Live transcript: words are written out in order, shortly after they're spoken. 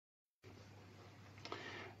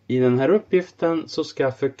I den här uppgiften så ska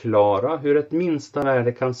jag förklara hur ett minsta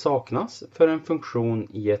värde kan saknas för en funktion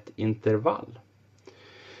i ett intervall.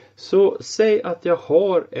 Så säg att jag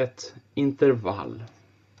har ett intervall.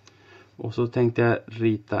 Och så tänkte jag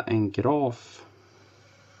rita en graf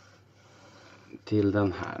till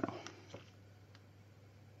den här.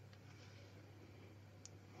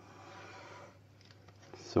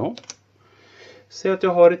 Så. Säg att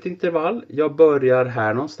jag har ett intervall. Jag börjar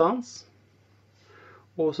här någonstans.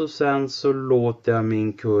 Och så sen så låter jag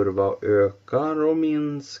min kurva öka och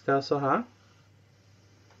minska så här.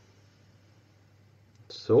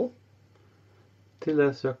 Så. Till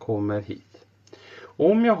dess jag kommer hit.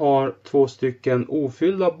 Om jag har två stycken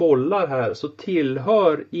ofyllda bollar här så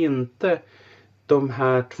tillhör inte de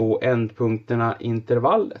här två ändpunkterna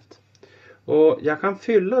intervallet. Och jag kan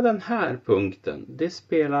fylla den här punkten. Det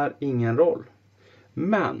spelar ingen roll.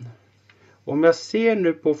 Men om jag ser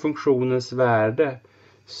nu på funktionens värde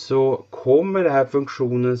så kommer det här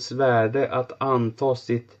funktionens värde att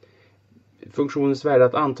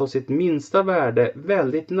anta sitt minsta värde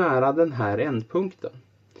väldigt nära den här ändpunkten.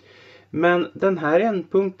 Men den här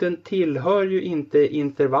ändpunkten tillhör ju inte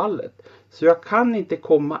intervallet. Så jag kan inte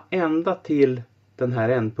komma ända till den här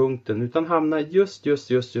ändpunkten utan hamnar just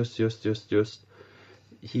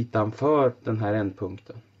hitanför den här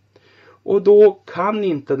ändpunkten. Och då kan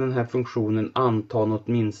inte den här funktionen anta något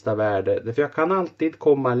minsta värde. För jag kan alltid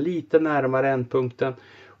komma lite närmare ändpunkten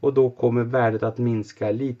och då kommer värdet att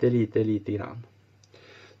minska lite grann.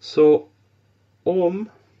 Så om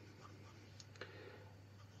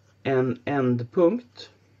en ändpunkt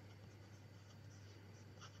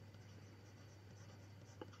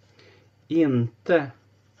inte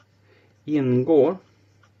ingår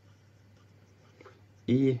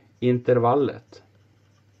i intervallet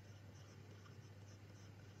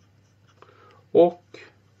och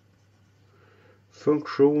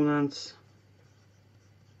funktionens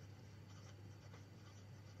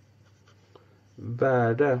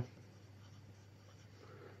värde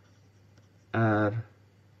är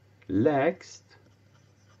lägst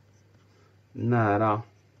nära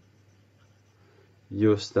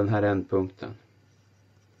just den här ändpunkten.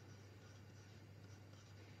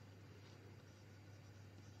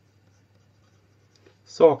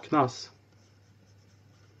 Saknas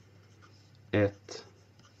ett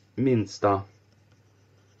minsta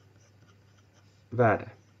värde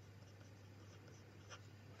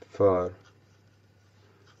för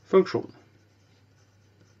funktionen.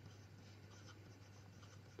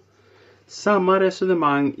 Samma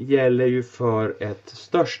resonemang gäller ju för ett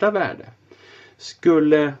största värde.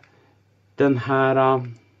 Skulle den här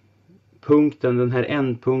punkten, den här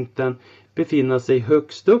ändpunkten befinna sig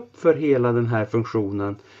högst upp för hela den här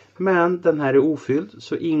funktionen, men den här är ofylld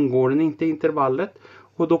så ingår den inte i intervallet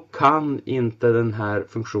och då kan inte den här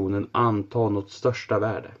funktionen anta något största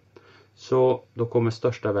värde. Så då kommer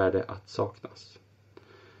största värde att saknas.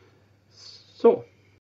 Så.